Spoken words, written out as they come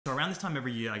So around this time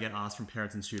every year, I get asked from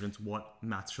parents and students, what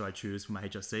maths should I choose for my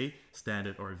HSC,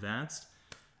 standard or advanced?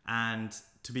 And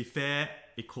to be fair,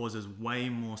 it causes way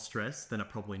more stress than it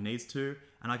probably needs to.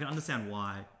 And I can understand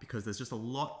why, because there's just a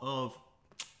lot of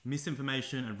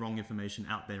misinformation and wrong information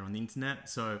out there on the internet.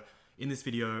 So in this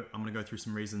video, I'm gonna go through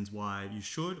some reasons why you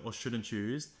should or shouldn't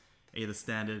choose either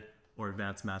standard or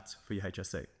advanced maths for your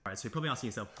HSC. All right, so you're probably asking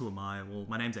yourself, who am I? Well,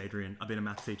 my name's Adrian. I've been a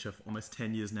maths teacher for almost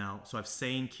 10 years now. So I've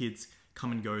seen kids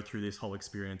come and go through this whole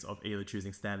experience of either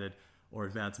choosing standard or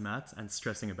advanced maths and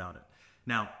stressing about it.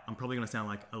 Now, I'm probably gonna sound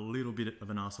like a little bit of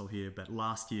an asshole here, but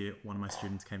last year, one of my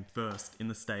students came first in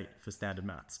the state for standard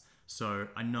maths. So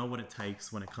I know what it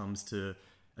takes when it comes to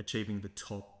achieving the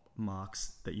top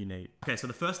marks that you need. Okay, so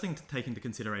the first thing to take into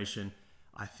consideration,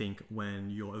 I think, when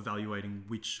you're evaluating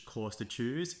which course to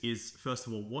choose is, first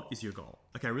of all, what is your goal?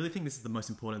 Okay, I really think this is the most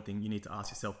important thing you need to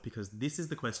ask yourself, because this is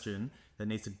the question that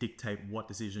needs to dictate what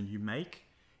decision you make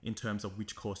in terms of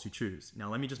which course you choose. Now,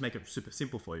 let me just make it super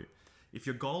simple for you. If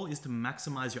your goal is to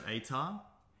maximize your ATAR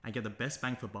and get the best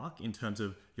bang for buck in terms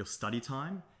of your study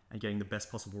time and getting the best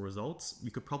possible results,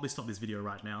 you could probably stop this video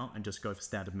right now and just go for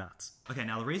standard maths. Okay,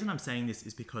 now the reason I'm saying this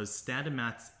is because standard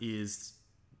maths is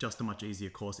just a much easier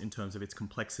course in terms of its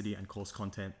complexity and course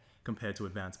content compared to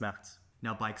advanced maths.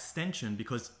 Now, by extension,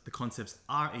 because the concepts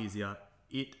are easier,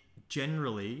 it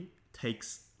generally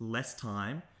takes less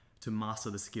time to master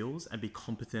the skills and be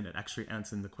competent at actually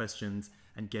answering the questions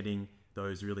and getting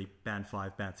those really band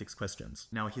 5, band 6 questions.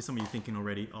 Now, I hear some of you thinking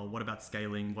already, oh, what about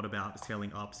scaling? What about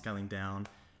scaling up, scaling down?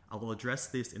 I will address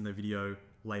this in the video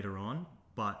later on,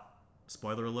 but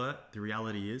spoiler alert, the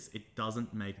reality is it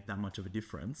doesn't make that much of a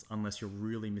difference unless you're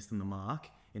really missing the mark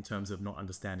in terms of not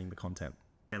understanding the content.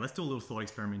 Okay, let's do a little thought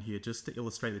experiment here just to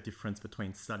illustrate the difference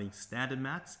between studying standard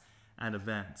maths and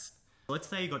advanced. Let's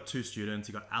say you've got two students,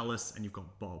 you've got Alice and you've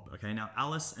got Bob. Okay, now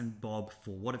Alice and Bob,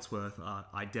 for what it's worth, are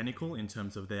identical in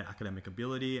terms of their academic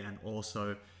ability and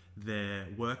also their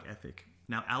work ethic.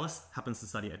 Now, Alice happens to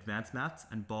study advanced maths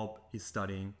and Bob is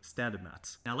studying standard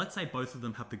maths. Now, let's say both of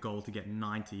them have the goal to get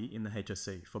 90 in the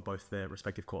HSC for both their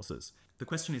respective courses. The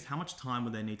question is, how much time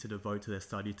would they need to devote to their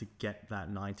study to get that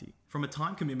 90? From a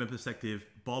time commitment perspective,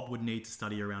 Bob would need to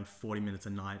study around 40 minutes a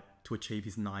night to achieve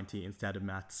his 90 in standard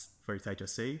maths for his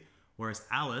HSC, whereas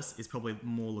Alice is probably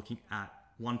more looking at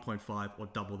 1.5 or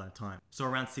double that time. So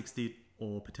around 60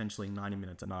 or potentially 90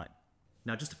 minutes a night.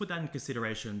 Now, just to put that in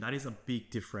consideration, that is a big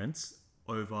difference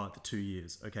over the 2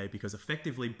 years, okay? Because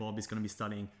effectively Bob is going to be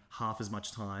studying half as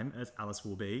much time as Alice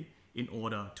will be in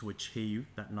order to achieve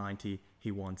that 90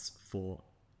 he wants for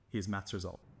his maths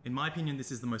result. In my opinion,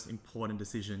 this is the most important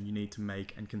decision you need to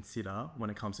make and consider when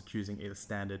it comes to choosing either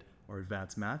standard or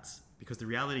advanced maths, because the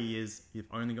reality is you've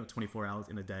only got 24 hours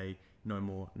in a day, no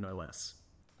more, no less.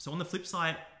 So on the flip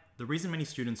side, the reason many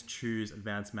students choose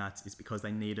advanced maths is because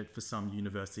they need it for some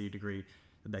university degree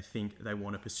that they think they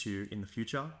want to pursue in the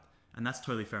future. And that's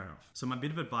totally fair enough. So my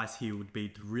bit of advice here would be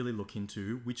to really look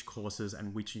into which courses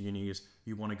and which unis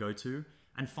you want to go to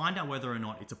and find out whether or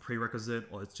not it's a prerequisite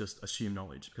or it's just assumed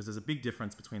knowledge, because there's a big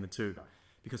difference between the two.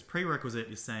 Because prerequisite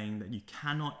is saying that you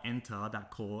cannot enter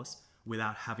that course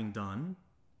without having done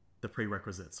the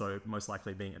prerequisite, so most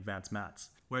likely being advanced maths.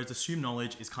 Whereas assumed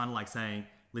knowledge is kind of like saying,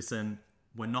 listen,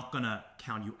 we're not going to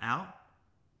count you out,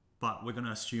 but we're going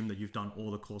to assume that you've done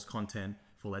all the course content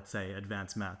for, let's say,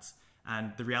 advanced maths.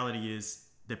 And the reality is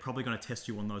they're probably going to test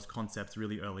you on those concepts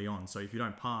really early on. So if you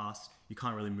don't pass, you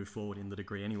can't really move forward in the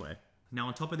degree anyway. Now,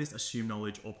 on top of this assumed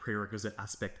knowledge or prerequisite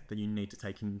aspect that you need to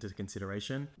take into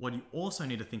consideration, what you also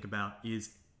need to think about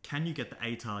is, can you get the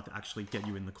ATAR to actually get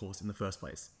you in the course in the first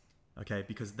place? Okay,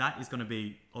 because that is going to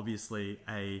be obviously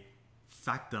a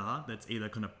factor that's either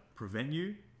going to prevent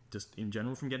you just in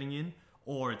general from getting in,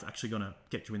 or it's actually going to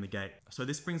get you in the gate. So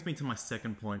this brings me to my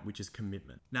second point, which is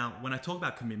commitment. Now, when I talk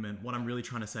about commitment, what I'm really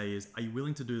trying to say is, are you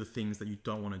willing to do the things that you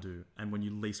don't want to do and when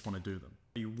you least want to do them?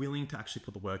 Are you willing to actually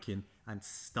put the work in and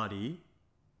study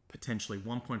potentially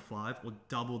 1.5 or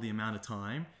double the amount of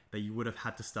time that you would have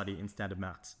had to study in standard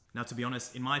maths? Now, to be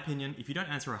honest, in my opinion, if you don't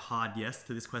answer a hard yes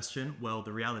to this question, well,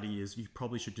 the reality is you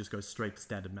probably should just go straight to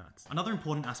standard maths. Another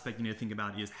important aspect you need to think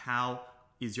about is, how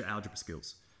is your algebra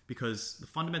skills? Because the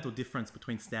fundamental difference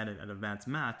between standard and advanced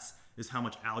maths is how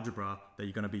much algebra that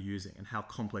you're going to be using and how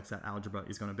complex that algebra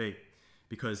is going to be.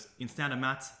 Because in standard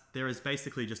maths, there is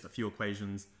basically just a few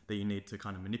equations that you need to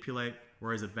kind of manipulate,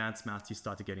 whereas advanced maths, you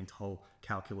start to get into whole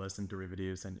calculus and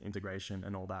derivatives and integration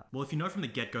and all that. Well, if you know from the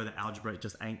get-go that algebra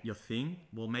just ain't your thing,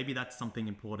 well, maybe that's something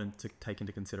important to take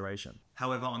into consideration.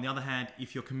 However, on the other hand,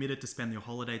 if you're committed to spend your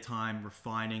holiday time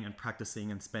refining and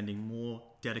practicing and spending more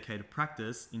dedicated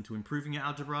practice into improving your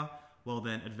algebra, well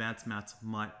then advanced maths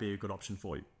might be a good option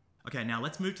for you. Okay, now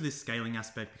let's move to this scaling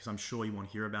aspect because I'm sure you want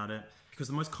to hear about it. Because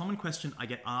the most common question I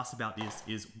get asked about this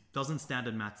is, doesn't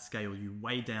standard maths scale you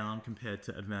way down compared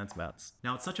to advanced maths?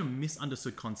 Now, it's such a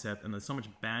misunderstood concept and there's so much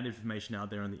bad information out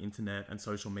there on the internet and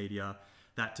social media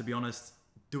that, to be honest,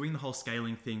 doing the whole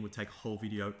scaling thing would take a whole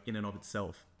video in and of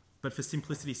itself. But for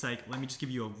simplicity's sake, let me just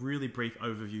give you a really brief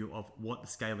overview of what the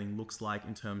scaling looks like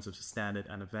in terms of standard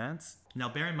and advanced. Now,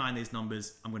 bear in mind these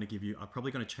numbers I'm going to give you are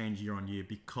probably going to change year on year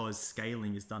because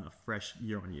scaling is done afresh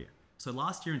year on year. So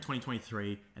last year in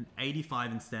 2023, an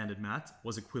 85 in standard maths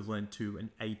was equivalent to an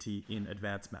 80 in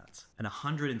advanced maths. And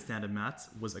 100 in standard maths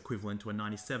was equivalent to a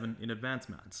 97 in advanced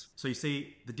maths. So you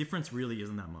see, the difference really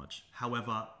isn't that much.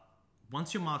 However,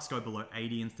 once your marks go below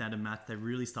 80 in standard maths, they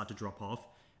really start to drop off.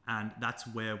 And that's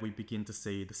where we begin to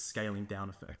see the scaling down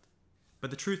effect. But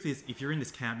the truth is, if you're in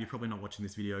this camp, you're probably not watching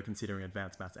this video considering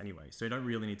advanced maths anyway, so you don't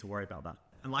really need to worry about that.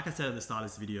 And like I said at the start of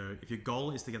this video, if your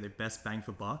goal is to get the best bang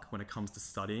for buck when it comes to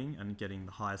studying and getting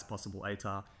the highest possible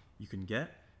ATAR you can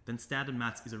get, then standard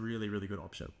maths is a really, really good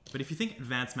option. But if you think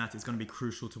advanced maths is going to be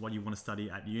crucial to what you want to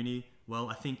study at uni, well,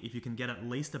 I think if you can get at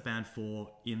least a band 4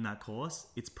 in that course,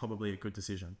 it's probably a good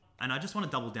decision. And I just want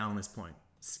to double down on this point.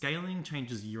 Scaling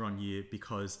changes year on year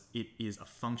because it is a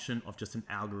function of just an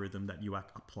algorithm that UAC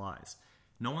applies.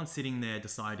 No one's sitting there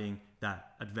deciding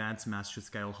that advanced maths should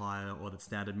scale higher or that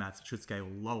standard maths should scale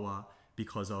lower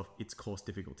because of its course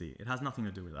difficulty. It has nothing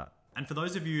to do with that. And for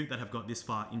those of you that have got this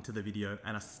far into the video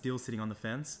and are still sitting on the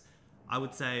fence, I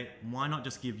would say, why not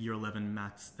just give year 11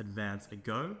 maths advanced a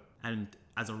go? And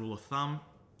as a rule of thumb,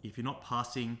 if you're not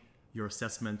passing your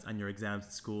assessments and your exams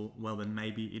at school, well then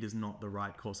maybe it is not the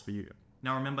right course for you.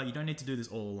 Now remember, you don't need to do this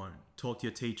all alone. Talk to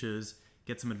your teachers,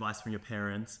 get some advice from your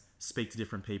parents, speak to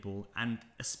different people, and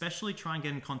especially try and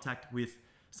get in contact with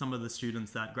some of the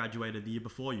students that graduated the year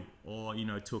before you, or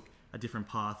took a different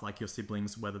path like your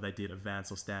siblings, whether they did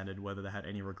advanced or standard, whether they had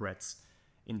any regrets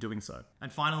in doing so.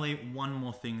 And finally, one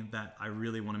more thing that I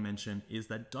really want to mention is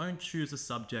that don't choose a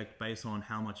subject based on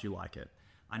how much you like it.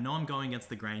 I know I'm going against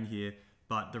the grain here,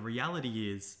 but the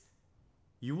reality is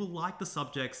you will like the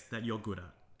subjects that you're good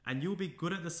at. And you'll be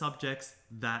good at the subjects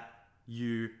that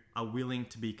you are willing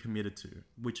to be committed to,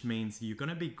 which means you're going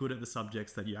to be good at the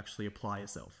subjects that you actually apply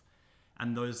yourself.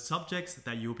 And those subjects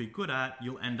that you'll be good at,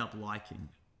 you'll end up liking.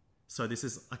 So this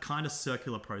is a kind of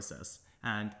circular process.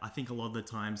 And I think a lot of the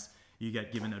times you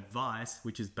get given advice,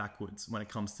 which is backwards when it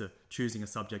comes to choosing a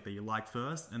subject that you like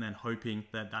first and then hoping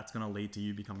that that's going to lead to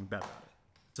you becoming better at it.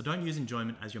 So don't use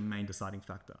enjoyment as your main deciding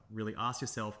factor. Really ask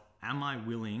yourself, am I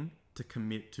willing to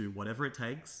commit to whatever it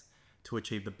takes to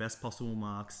achieve the best possible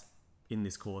marks in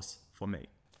this course for me?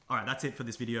 All right, that's it for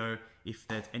this video. If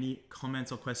there's any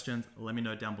comments or questions, let me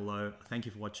know down below. Thank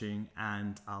you for watching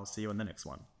and I'll see you in the next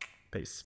one. Peace.